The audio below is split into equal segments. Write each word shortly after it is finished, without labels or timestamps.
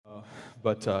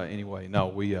But anyway, no,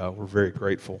 we're very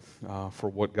grateful for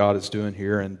what God is doing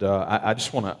here, and I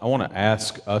want to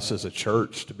ask us as a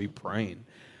church to be praying.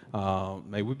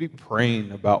 May we be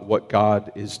praying about what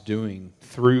God is doing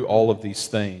through all of these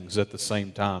things at the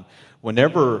same time.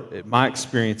 Whenever, my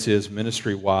experience is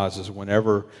ministry-wise, is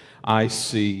whenever I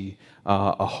see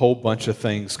a whole bunch of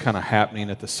things kind of happening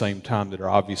at the same time that are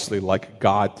obviously like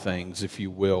God things, if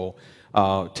you will,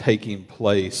 taking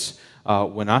place.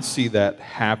 When I see that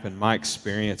happen, my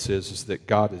experience is that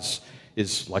God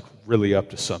is like really up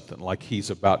to something, like He's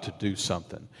about to do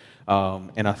something.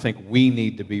 And I think we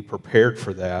need to be prepared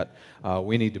for that.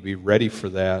 We need to be ready for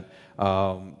that.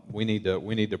 We need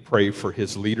to pray for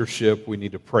His leadership. We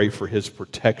need to pray for His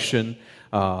protection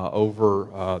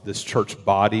over this church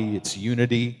body, its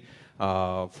unity,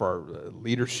 for our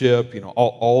leadership.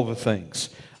 All the things.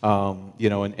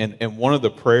 And one of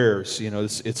the prayers,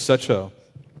 it's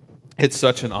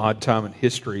such an odd time in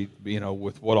history,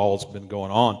 with what all's been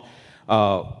going on.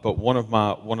 But one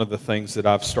of the things that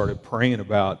I've started praying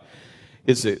about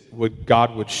is that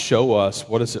God would show us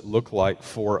what does it look like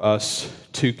for us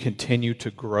to continue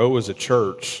to grow as a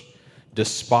church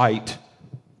despite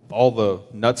all the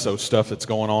nutso stuff that's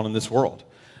going on in this world.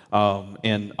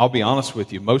 And I'll be honest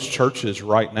with you, most churches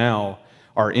right now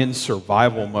are in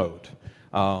survival mode.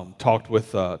 Talked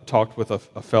with a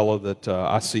fellow that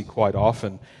I see quite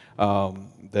often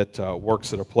that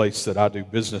works at a place that I do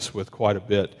business with quite a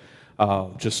bit.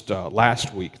 Just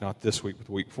last week, not this week, but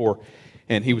the week before,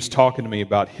 and he was talking to me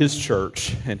about his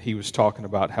church, and he was talking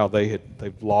about how they've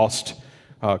lost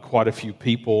quite a few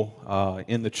people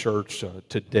in the church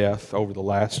to death over the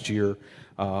last year,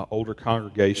 older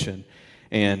congregation,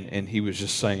 and he was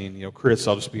just saying, Chris,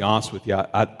 I'll just be honest with you,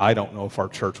 I don't know if our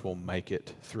church will make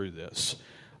it through this,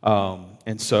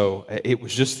 and so it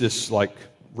was just this like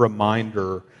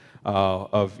reminder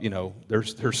of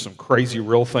there's some crazy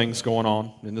real things going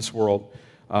on in this world,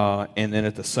 and then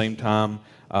at the same time,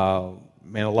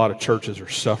 a lot of churches are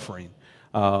suffering,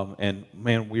 and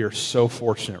man, we are so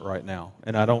fortunate right now.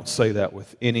 And I don't say that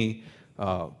with any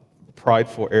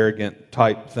prideful, arrogant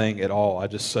type thing at all. I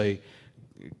just say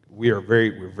we're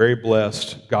very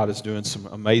blessed. God is doing some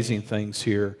amazing things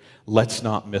here. Let's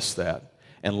not miss that.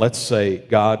 And let's say,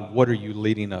 God, what are you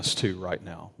leading us to right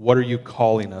now? What are you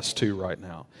calling us to right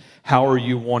now? How are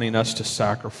you wanting us to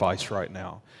sacrifice right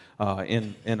now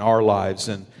in our lives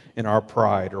and in our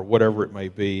pride or whatever it may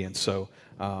be? And so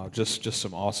just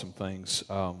some awesome things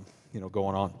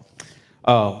going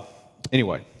on.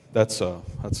 Anyway, that's a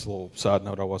little side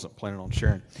note I wasn't planning on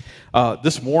sharing.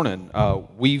 This morning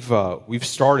we've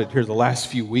started here the last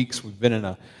few weeks. We've been in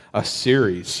a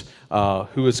series,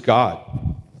 Who is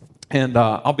God? And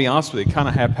I'll be honest with you, kind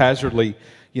of haphazardly,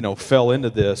 fell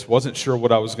into this. Wasn't sure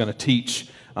what I was going to teach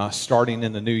starting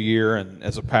in the new year. And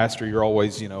as a pastor, you're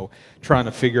always, trying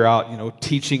to figure out,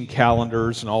 teaching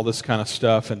calendars and all this kind of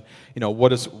stuff. And,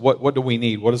 what do we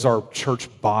need? What does our church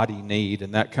body need?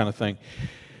 And that kind of thing.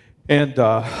 And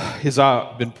as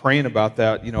I've been praying about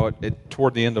that,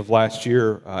 toward the end of last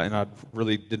year, and I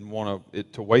really didn't want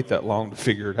it to wait that long to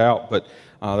figure it out, but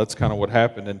that's kind of what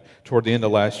happened. And toward the end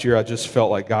of last year, I just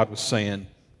felt like God was saying,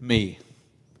 me,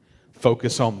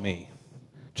 focus on me.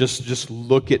 Just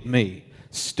look at me,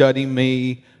 study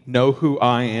me, know who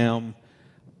I am.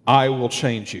 I will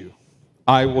change you.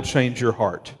 I will change your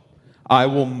heart. I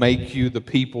will make you the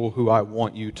people who I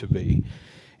want you to be.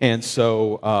 And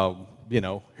so,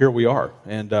 here we are,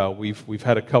 and we've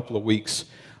had a couple of weeks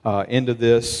into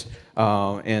this,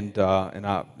 and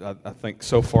I think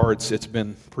so far it's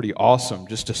been pretty awesome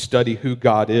just to study who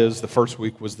God is. The first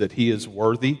week was that He is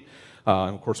worthy,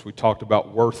 and of course we talked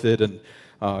about worth it and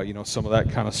some of that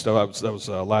kind of stuff. That was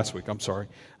last week. I'm sorry.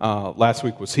 Last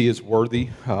week was He is worthy.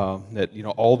 That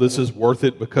all this is worth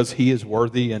it because He is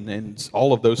worthy, and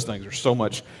all of those things are so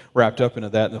much wrapped up into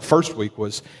that. And the first week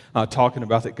was talking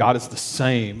about that God is the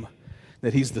same.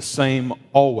 That He's the same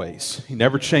always. He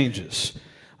never changes.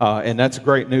 And that's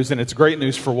great news. And it's great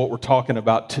news for what we're talking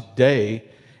about today.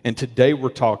 And today we're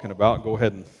talking about, go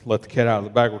ahead and let the cat out of the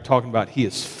bag, we're talking about He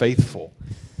is faithful.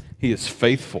 He is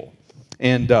faithful.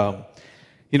 And,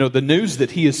 the news that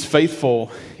He is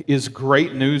faithful is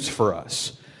great news for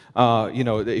us.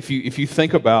 If you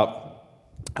think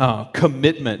about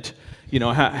commitment,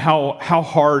 how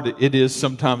hard it is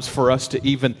sometimes for us to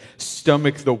even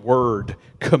stomach the word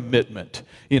commitment.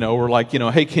 We're like,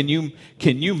 hey, can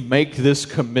you make this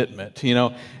commitment?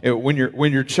 When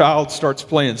your child starts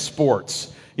playing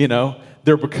sports,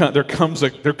 there comes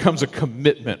a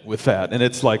commitment with that, and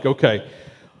it's like, okay,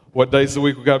 what days of the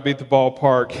week we got to be at the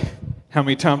ballpark? How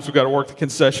many times we got to work the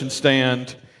concession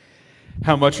stand?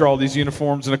 how much are all these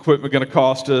uniforms and equipment going to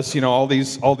cost us? All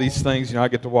these things. I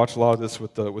get to watch a lot of this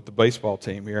with the baseball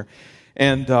team here.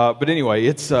 And but anyway,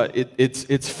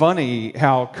 it's funny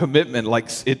how commitment,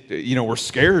 we're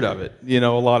scared of it, a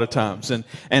lot of times, and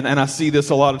I see this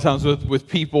a lot of times with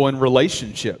people in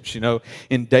relationships,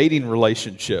 in dating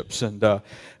relationships, and some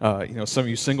of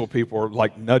you single people are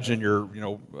like nudging your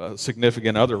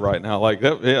significant other right now, like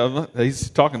yeah, he's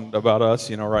talking about us,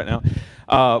 right now,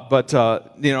 but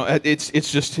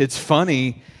it's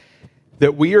funny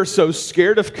that we are so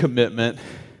scared of commitment,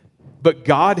 but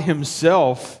God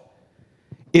Himself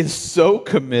is so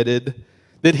committed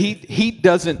that he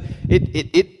doesn't,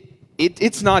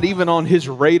 it's not even on His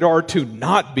radar to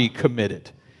not be committed.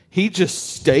 He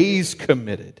just stays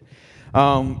committed.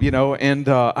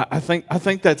 I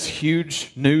think that's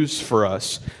huge news for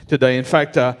us today. In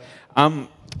fact, I'm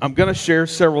going to share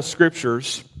several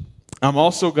scriptures. I'm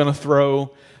also going to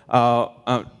throw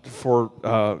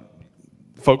for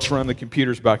folks around the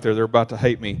computers back there, they're about to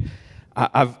hate me.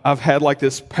 I've had like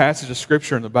this passage of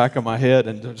scripture in the back of my head,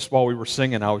 and just while we were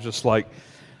singing, I was just like,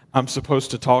 I'm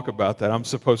supposed to talk about that. I'm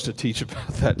supposed to teach about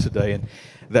that today, and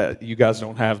that you guys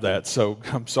don't have that, so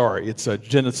I'm sorry. It's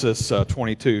Genesis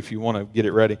 22 if you want to get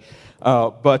it ready.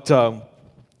 And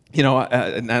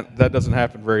that doesn't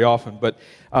happen very often. But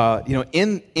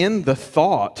in the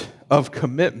thought of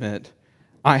commitment,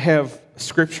 I have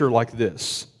scripture like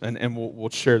this, and we'll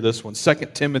share this one.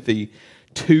 2 Timothy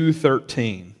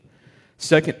 2:13.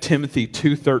 2 Timothy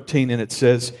 2:13, and it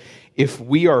says, if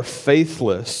we are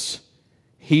faithless,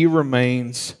 He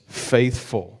remains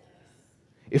faithful.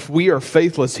 If we are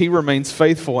faithless, He remains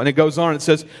faithful. And it goes on, it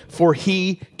says, for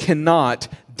He cannot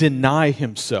deny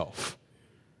Himself.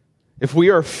 If we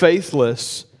are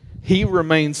faithless, He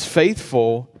remains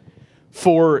faithful,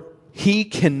 for He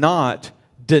cannot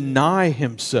deny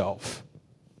Himself.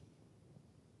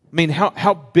 I mean,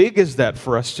 how big is that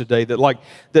for us today? That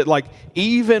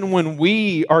even when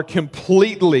we are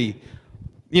completely,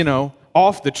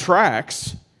 off the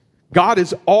tracks, God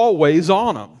is always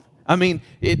on them. I mean,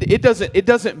 it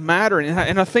doesn't matter,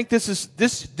 and I think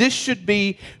this should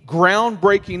be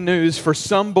groundbreaking news for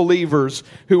some believers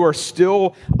who are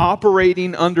still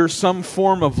operating under some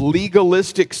form of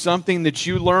legalistic something that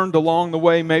you learned along the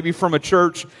way, maybe from a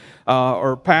church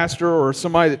or a pastor or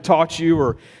somebody that taught you,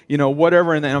 or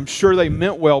whatever. And I'm sure they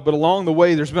meant well, but along the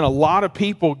way, there's been a lot of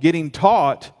people getting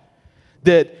taught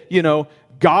that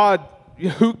God,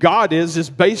 who God is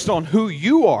based on who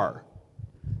you are.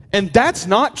 And that's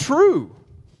not true.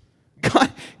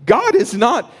 God is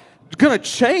not going to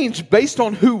change based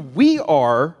on who we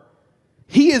are.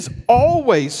 He is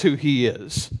always who He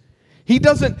is. He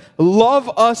doesn't love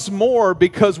us more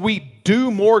because we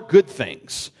do more good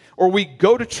things, or we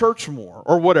go to church more,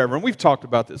 or whatever. And we've talked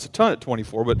about this a ton at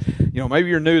 24, but maybe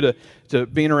you're new to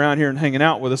being around here and hanging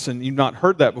out with us and you've not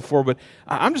heard that before. But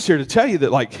I'm just here to tell you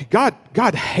that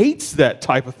God hates that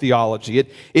type of theology.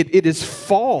 It is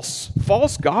false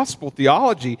gospel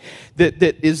theology that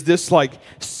is this try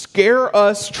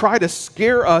to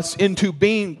scare us into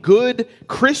being good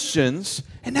Christians,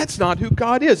 and that's not who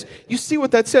God is. You see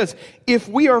what that says? If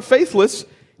we are faithless,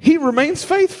 He remains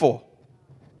faithful.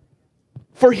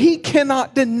 For He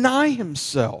cannot deny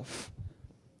Himself.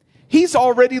 He's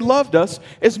already loved us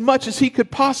as much as He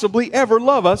could possibly ever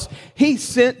love us. He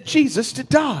sent Jesus to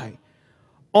die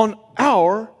on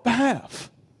our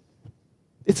behalf.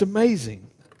 It's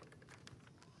amazing.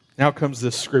 Now comes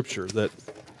this scripture that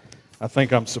I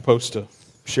think I'm supposed to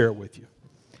share with you.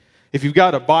 If you've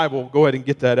got a Bible, go ahead and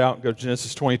get that out and go to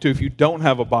Genesis 22. If you don't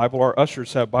have a Bible, our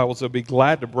ushers have Bibles. They'll be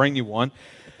glad to bring you one.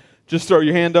 Just throw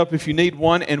your hand up if you need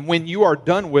one, and when you are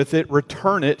done with it,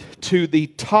 return it to the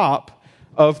top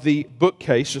of the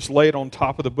bookcase. Just lay it on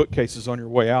top of the bookcases on your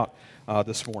way out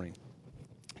this morning.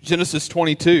 Genesis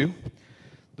 22,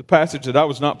 the passage that I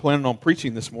was not planning on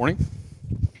preaching this morning.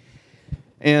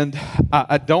 And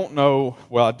I don't know,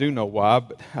 well, I do know why,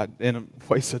 but in a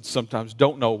way said sometimes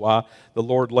don't know why the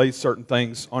Lord lays certain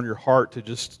things on your heart to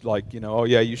just oh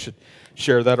yeah, you should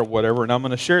share that or whatever, and I'm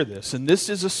going to share this. And this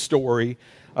is a story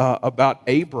about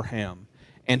Abraham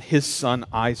and his son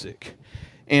Isaac.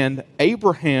 And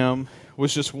Abraham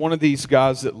was just one of these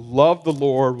guys that loved the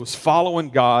Lord, was following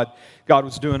God. God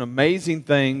was doing amazing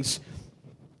things.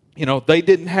 They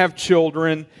didn't have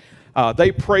children.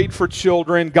 They prayed for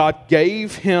children. God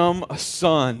gave him a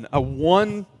son, a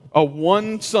one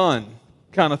son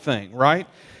kind of thing, right?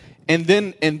 And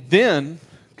then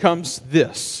comes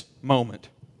this moment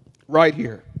right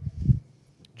here.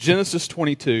 Genesis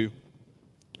 22,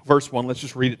 verse 1. Let's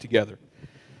just read it together.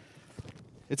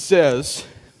 It says,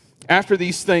 After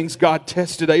these things, God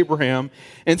tested Abraham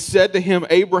and said to him,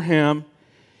 Abraham,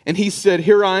 and he said,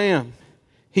 here I am.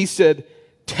 He said,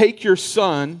 take your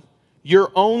son,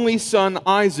 your only son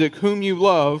Isaac, whom you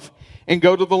love, and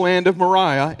go to the land of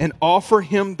Moriah and offer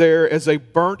him there as a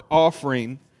burnt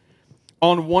offering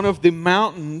on one of the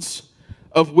mountains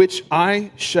of which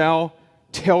I shall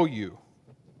tell you.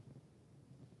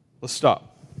 Let's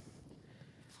stop.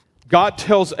 God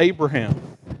tells Abraham,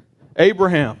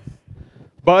 Abraham,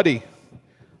 buddy,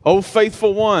 oh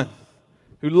faithful one,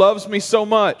 who loves me so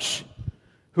much,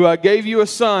 who I gave you a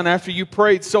son after you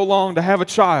prayed so long to have a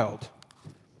child.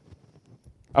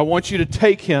 I want you to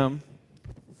take him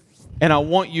and I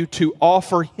want you to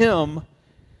offer him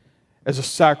as a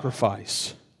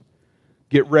sacrifice.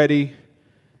 Get ready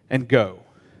and go.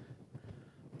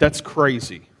 That's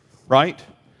crazy, right?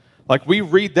 Like we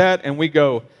read that and we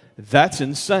go, that's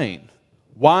insane.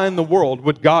 Why in the world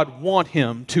would God want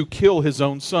him to kill his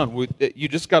own son? You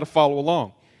just got to follow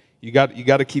along. You got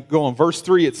to keep going. Verse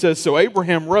 3, it says, so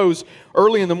Abraham rose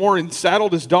early in the morning,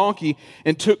 saddled his donkey,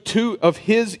 and took 2 of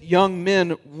his young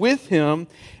men with him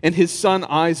and his son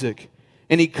Isaac.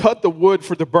 And he cut the wood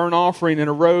for the burnt offering and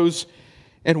arose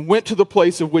and went to the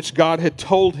place of which God had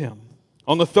told him.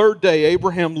 On the 3rd day,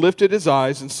 Abraham lifted his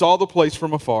eyes and saw the place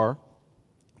from afar.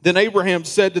 Then Abraham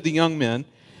said to the young men,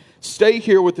 stay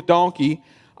here with the donkey.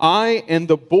 I and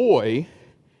the boy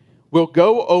will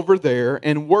go over there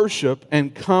and worship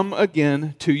and come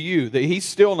again to you.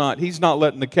 He's not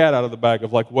letting the cat out of the bag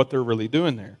of like what they're really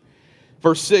doing there.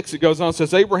 Verse 6, it goes on, it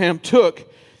says, Abraham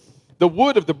took the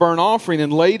wood of the burnt offering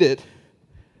and laid it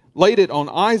on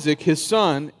Isaac his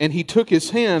son, and he took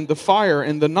his hand, the fire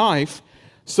and the knife,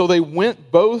 so they went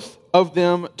both of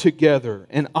them together.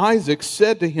 And Isaac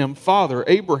said to him, Father,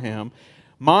 Abraham,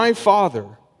 my father.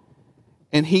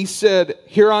 And he said,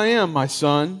 here I am, my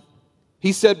son.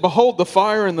 He said, behold the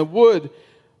fire and the wood,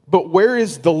 but where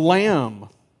is the lamb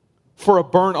for a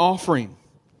burnt offering?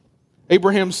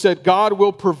 Abraham said, God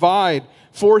will provide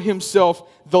for himself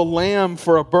the lamb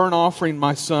for a burnt offering,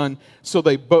 my son. So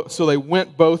they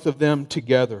went both of them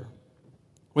together.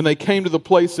 When they came to the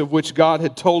place of which God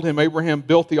had told him, Abraham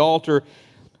built the altar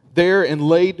there and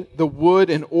laid the wood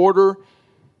in order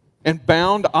and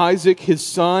bound Isaac his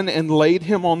son and laid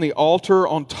him on the altar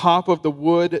on top of the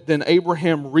wood. Then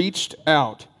Abraham reached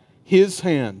out his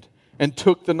hand and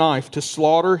took the knife to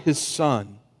slaughter his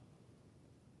son.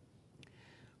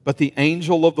 But the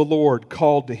angel of the Lord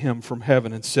called to him from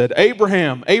heaven and said,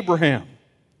 Abraham, Abraham.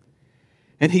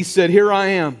 And he said, here I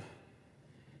am.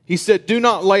 He said, do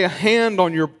not lay a hand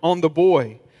on the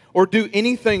boy or do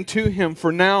anything to him,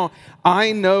 for now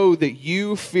I know that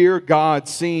you fear God,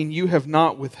 seeing you have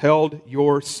not withheld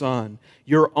your son,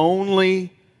 your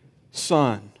only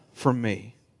son, from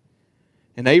me.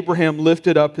 And Abraham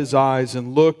lifted up his eyes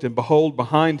and looked, and behold,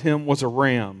 behind him was a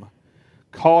ram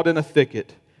caught in a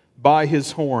thicket by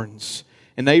his horns.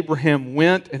 And Abraham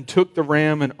went and took the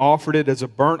ram and offered it as a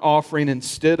burnt offering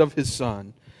instead of his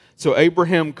son. So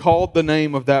Abraham called the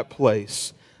name of that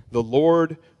place, the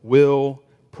Lord will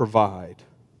provide.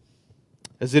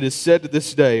 As it is said to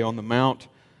this day, on the mount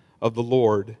of the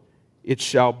Lord it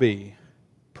shall be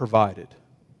provided.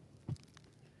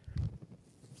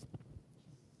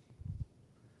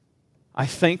 I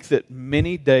think that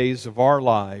many days of our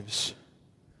lives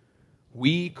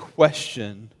we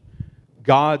question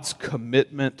God's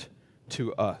commitment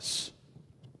to us.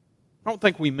 I don't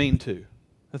think we mean to.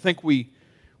 I think we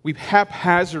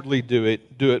haphazardly do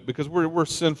it because we're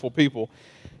sinful people.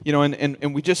 You know,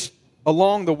 and we just,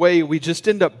 along the way, we just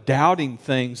end up doubting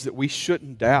things that we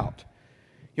shouldn't doubt.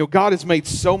 You know, God has made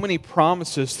so many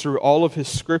promises through all of His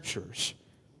Scriptures.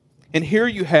 And here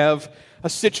you have a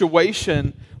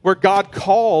situation where God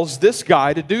calls this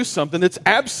guy to do something that's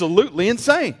absolutely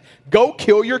insane. Go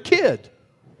kill your kid.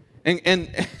 And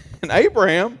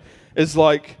Abraham is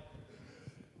like,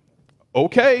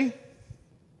 okay,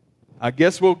 I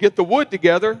guess we'll get the wood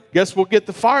together. Guess we'll get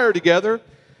the fire together.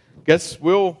 Guess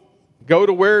we'll go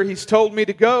to where He's told me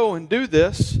to go and do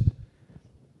this.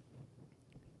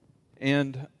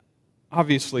 And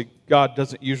obviously, God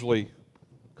doesn't usually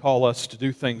call us to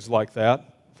do things like that.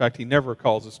 In fact, He never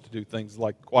calls us to do things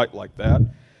quite like that.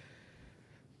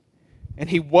 And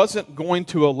He wasn't going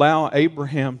to allow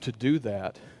Abraham to do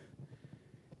that.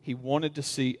 He wanted to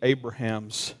see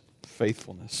Abraham's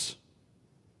faithfulness.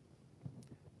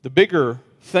 The bigger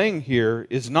thing here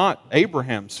is not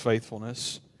Abraham's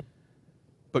faithfulness,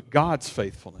 but God's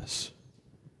faithfulness.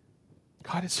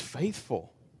 God is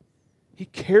faithful. He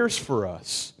cares for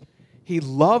us. He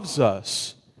loves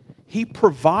us. He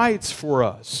provides for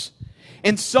us.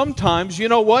 And sometimes, you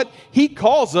know what? He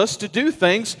calls us to do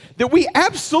things that we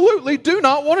absolutely do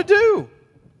not want to do.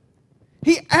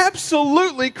 He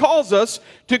absolutely calls us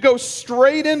to go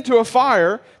straight into a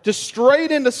fire, to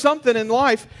straight into something in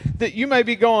life that you may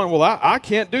be going, well, I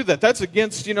can't do that. That's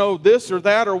against, this or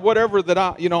that or whatever that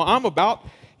I'm about,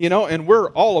 and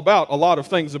we're all about a lot of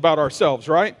things about ourselves,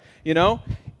 right?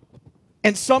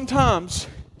 And sometimes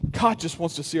God just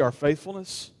wants to see our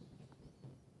faithfulness.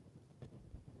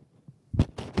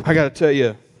 I got to tell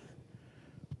you,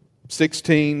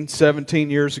 16,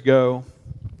 17 years ago,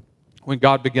 when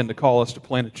God began to call us to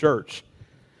plant a church,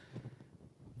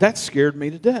 that scared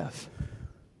me to death.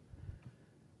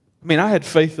 I mean, I had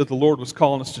faith that the Lord was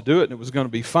calling us to do it and it was going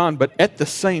to be fine, but at the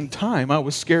same time, I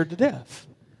was scared to death.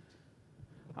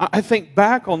 I think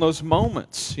back on those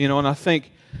moments, and I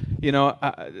think,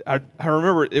 I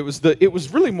remember it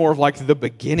was really more of like the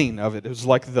beginning of it. It was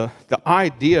like the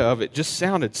idea of it just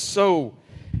sounded so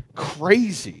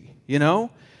crazy,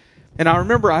 And I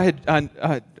remember I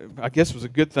guess it was a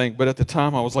good thing, but at the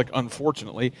time I was like,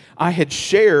 unfortunately, I had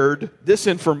shared this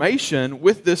information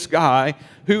with this guy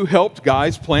who helped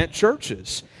guys plant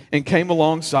churches and came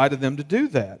alongside of them to do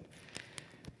that.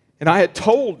 And I had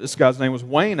told, this guy's name was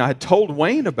Wayne, I had told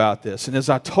Wayne about this. And as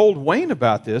I told Wayne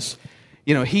about this,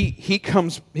 he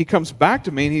comes back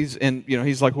to me and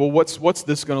he's like, well, what's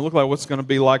this going to look like? What's going to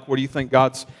be like? What do you think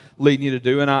God's leading you to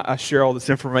do? And I share all this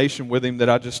information with him that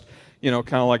I just, kind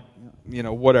of like,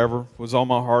 whatever was on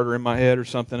my heart or in my head or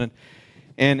something.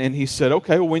 And he said,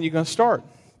 okay, well, when are you going to start?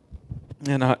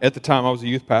 And at the time I was a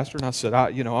youth pastor, and I said,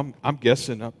 I'm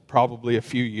guessing probably a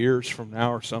few years from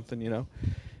now or something,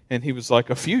 And he was like,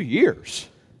 a few years?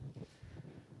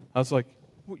 I was like,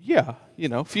 well, yeah,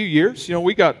 a few years.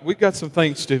 We got some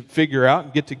things to figure out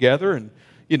and get together, and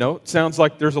it sounds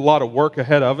like there's a lot of work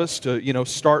ahead of us to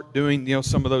start doing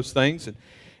some of those things.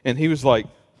 And he was like,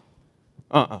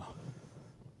 no.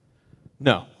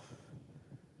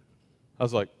 I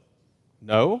was like,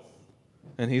 no?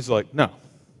 And he's like, no.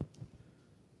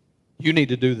 You need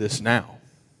to do this now.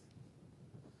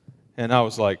 And I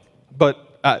was like,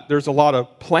 but there's a lot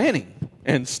of planning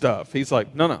and stuff. He's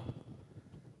like, no.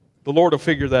 The Lord will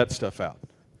figure that stuff out.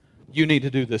 You need to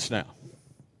do this now.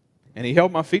 And he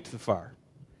held my feet to the fire.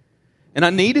 And I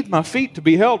needed my feet to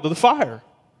be held to the fire,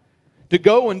 to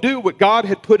go and do what God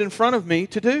had put in front of me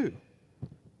to do.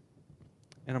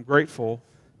 And I'm grateful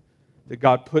that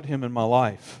God put him in my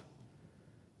life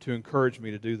to encourage me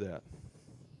to do that.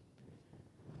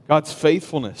 God's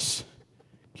faithfulness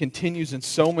continues in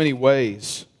so many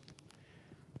ways.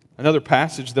 Another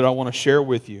passage that I want to share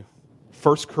with you,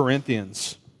 1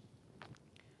 Corinthians.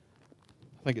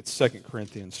 I think it's 2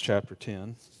 Corinthians chapter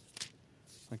 10.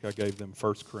 I think I gave them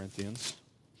 1 Corinthians.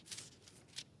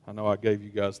 I know I gave you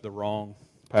guys the wrong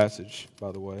passage,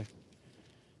 by the way.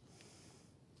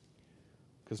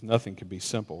 Because nothing can be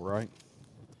simple, right?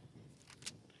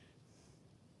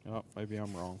 Oh, maybe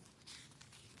I'm wrong.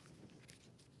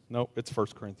 Nope, it's 1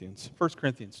 Corinthians. 1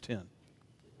 Corinthians 10.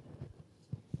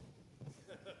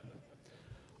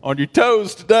 On your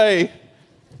toes today.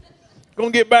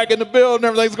 Going to get back in the building.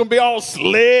 Everything's going to be all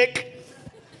slick.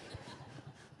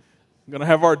 I'm going to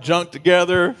have our junk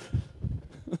together.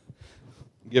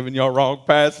 Giving y'all wrong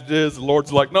passages. The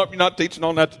Lord's like, nope, you're not teaching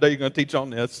on that today. You're going to teach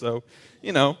on this. So,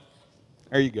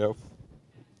 there you go.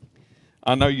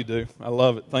 I know you do. I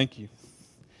love it. Thank you.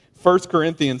 1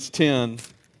 Corinthians 10,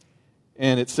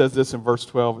 and it says this in verse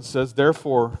 12. It says,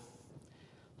 therefore,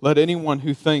 let anyone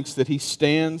who thinks that he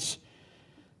stands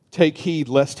take heed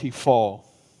lest he fall.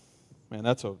 Man,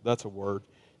 that's a word.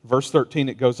 Verse 13,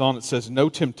 it goes on. It says, no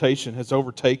temptation has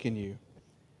overtaken you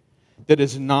that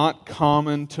is not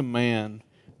common to man.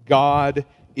 God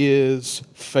is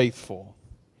faithful,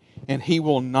 and he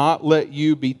will not let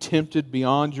you be tempted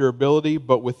beyond your ability,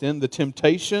 but within the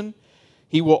temptation,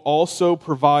 he will also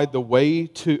provide the way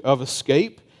of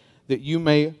escape that you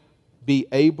may be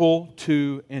able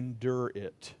to endure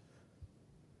it.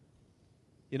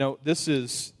 This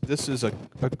is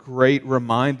a great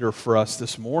reminder for us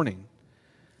this morning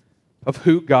of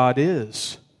who God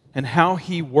is and how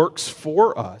he works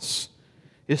for us.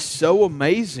 Is so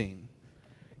amazing.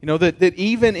 That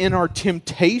even in our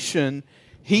temptation,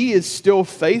 he is still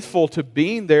faithful to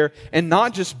being there, and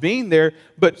not just being there,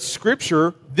 but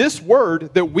Scripture, this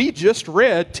word that we just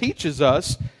read, teaches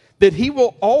us that he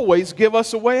will always give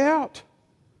us a way out.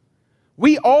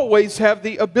 We always have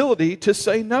the ability to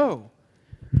say no.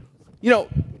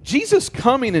 Jesus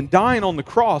coming and dying on the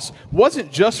cross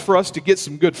wasn't just for us to get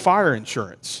some good fire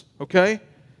insurance, okay?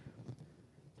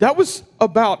 That was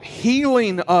about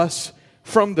healing us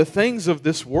from the things of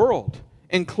this world,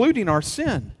 including our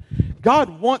sin.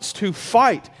 God wants to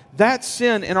fight that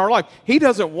sin in our life. He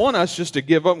doesn't want us just to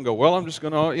give up and go, well, I'm just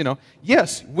going to,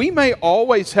 Yes, we may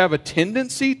always have a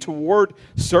tendency toward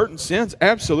certain sins,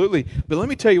 absolutely. But let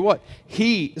me tell you what,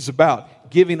 He is about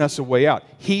giving us a way out.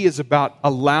 He is about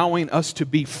allowing us to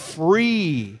be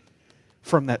free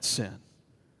from that sin.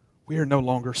 We are no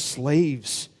longer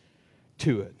slaves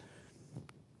to it.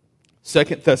 2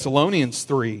 Thessalonians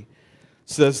 3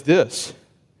 says this.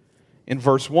 In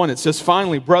verse 1, it says,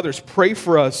 finally, brothers, pray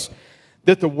for us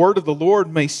that the word of the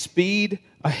Lord may speed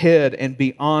ahead and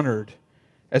be honored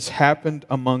as happened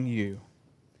among you,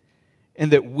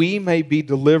 and that we may be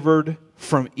delivered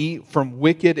from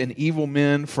wicked and evil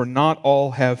men, for not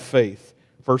all have faith.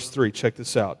 Verse 3, check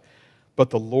this out.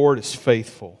 But the Lord is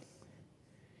faithful.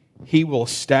 He will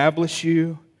establish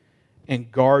you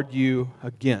and guard you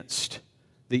against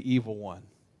the evil one.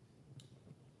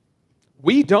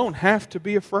 We don't have to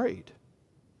be afraid.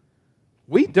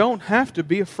 We don't have to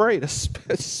be afraid,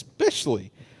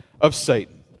 especially of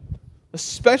Satan,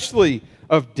 especially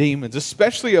of demons,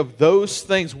 especially of those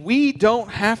things. We don't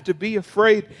have to be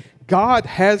afraid. God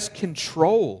has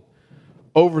control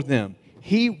over them.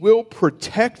 He will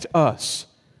protect us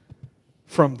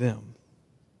from them.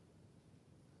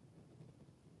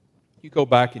 You go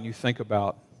back and you think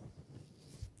about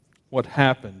what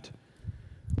happened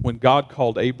when God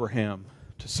called Abraham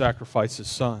to sacrifice his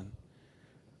son.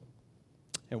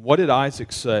 And what did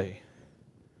Isaac say?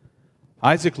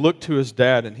 Isaac looked to his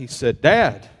dad and he said,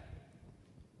 Dad,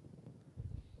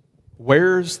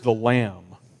 where's the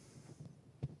lamb?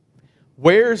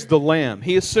 Where's the lamb?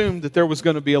 He assumed that there was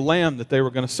going to be a lamb that they were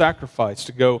going to sacrifice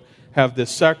to go have this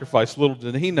sacrifice. Little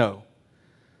did he know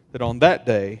that on that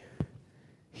day,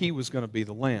 he was going to be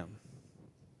the lamb.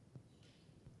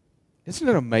 Isn't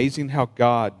it amazing how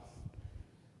God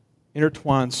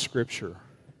intertwines Scripture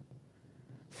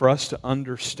for us to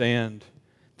understand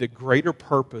the greater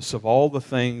purpose of all the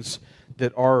things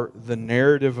that are the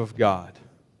narrative of God,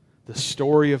 the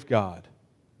story of God,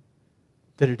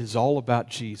 that it is all about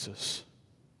Jesus,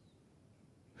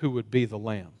 who would be the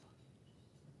lamb.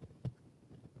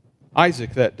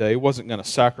 Isaac that day wasn't going to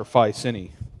sacrifice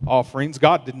any offerings.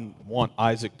 God didn't want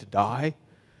Isaac to die.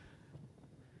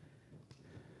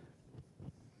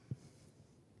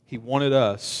 He wanted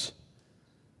us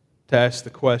to ask the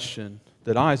question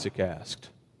that Isaac asked,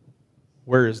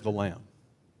 where is the lamb?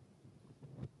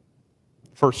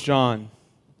 1 John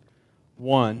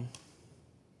 1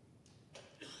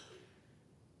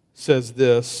 says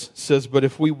this, but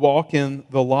if we walk in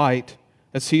the light,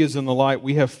 as He is in the light,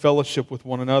 we have fellowship with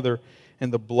one another,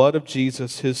 and the blood of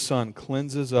Jesus, His Son,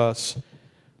 cleanses us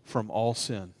from all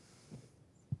sin.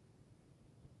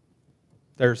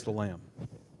 There's the lamb.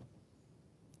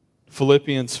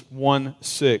 Philippians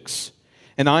 1:6,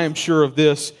 and I am sure of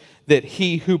this, that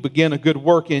He who began a good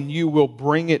work in you will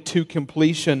bring it to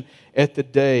completion at the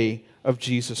day of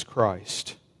Jesus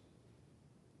Christ.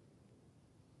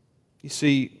 You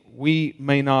see, we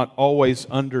may not always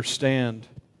understand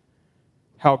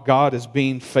how God is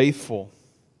being faithful.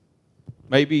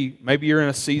 Maybe you're in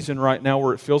a season right now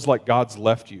where it feels like God's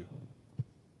left you.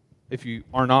 If you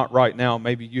are not right now,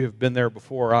 maybe you have been there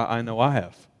before. I know I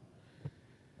have.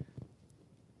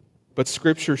 But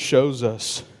Scripture shows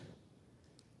us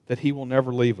that He will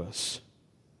never leave us.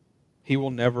 He will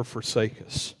never forsake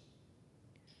us.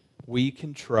 We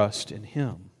can trust in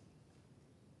Him.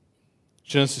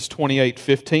 Genesis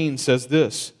 28:15 says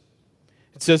this.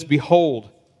 It says, behold,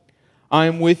 I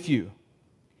am with you,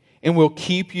 and will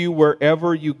keep you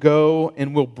wherever you go,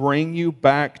 and will bring you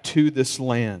back to this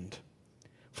land.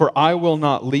 For I will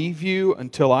not leave you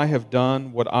until I have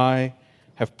done what I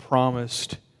have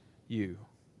promised you.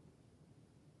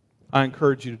 I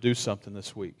encourage you to do something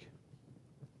this week.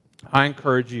 I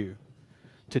encourage you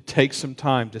to take some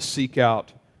time to seek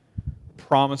out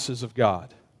promises of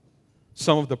God.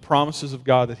 Some of the promises of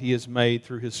God that He has made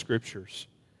through His Scriptures.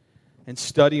 And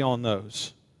study on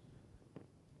those.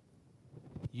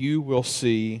 You will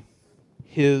see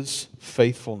His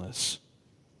faithfulness.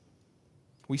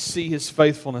 We see His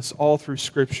faithfulness all through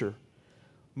Scripture.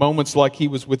 Moments like He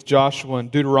was with Joshua in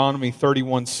Deuteronomy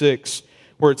 31:6,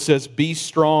 where it says, be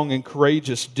strong and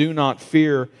courageous, do not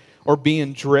fear or be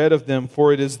in dread of them,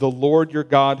 for it is the Lord your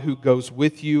God who goes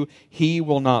with you. He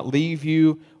will not leave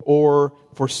you or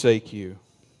forsake you.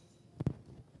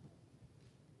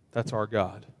 That's our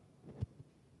God.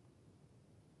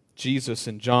 Jesus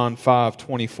in John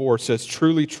 5:24 says,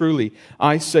 truly, truly,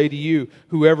 I say to you,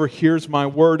 whoever hears my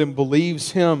word and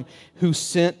believes Him who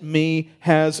sent me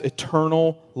has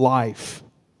eternal life.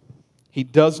 He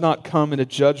does not come into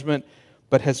judgment,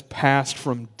 but has passed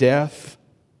from death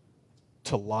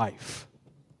to life.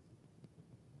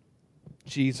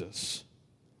 Jesus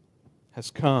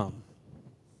has come.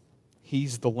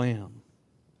 He's the Lamb.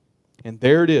 And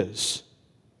there it is,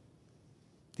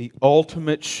 the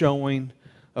ultimate showing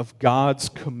of God's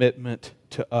commitment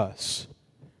to us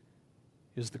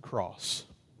is the cross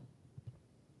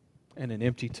and an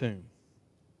empty tomb.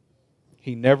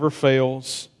 He never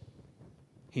fails.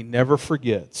 He never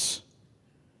forgets.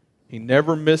 He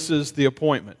never misses the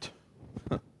appointment.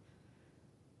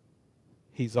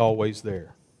 He's always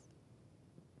there.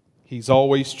 He's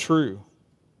always true.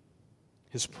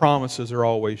 His promises are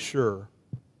always sure.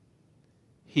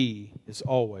 He is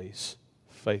always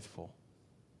faithful.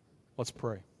 Let's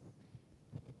pray.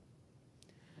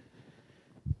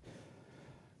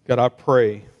 God, I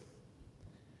pray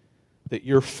that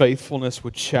your faithfulness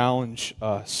would challenge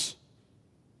us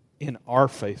in our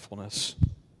faithfulness.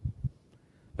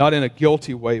 Not in a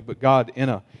guilty way, but God, in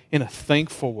a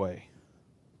thankful way.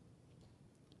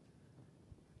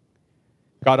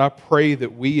 God, I pray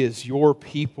that we as your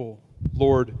people,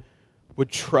 Lord, would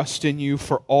trust in you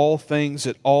for all things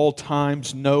at all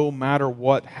times, no matter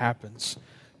what happens.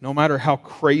 No matter how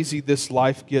crazy this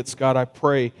life gets, God, I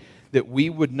pray that we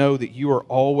would know that you are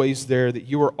always there, that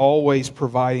you are always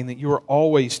providing, that you are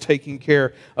always taking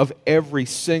care of every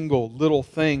single little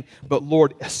thing, but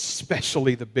Lord,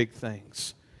 especially the big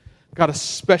things. God,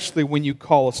 especially when you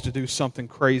call us to do something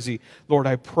crazy, Lord,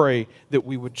 I pray that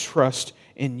we would trust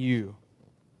in you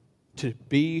to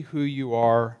be who you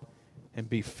are and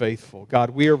be faithful.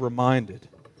 God, we are reminded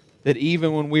that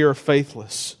even when we are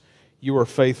faithless, you are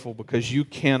faithful because you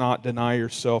cannot deny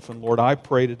yourself. And Lord, I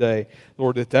pray today,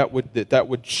 Lord, that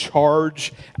would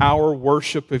charge our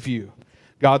worship of you.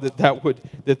 God,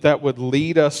 that would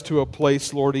lead us to a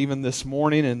place, Lord, even this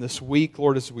morning and this week,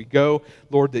 Lord, as we go,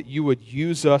 Lord, that you would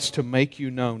use us to make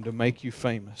you known, to make you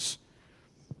famous.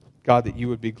 God, that you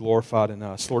would be glorified in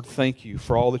us. Lord, thank you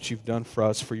for all that you've done for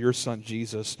us, for your Son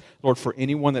Jesus. Lord, for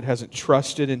anyone that hasn't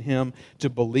trusted in him,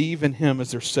 to believe in him as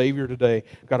their Savior today,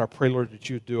 God, I pray, Lord, that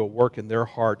you would do a work in their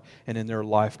heart and in their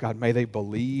life. God, may they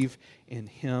believe in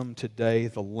him today,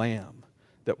 the Lamb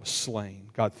that was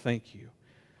slain. God, thank you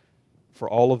for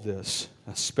all of this,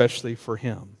 especially for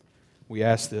him. We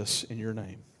ask this in your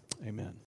name. Amen.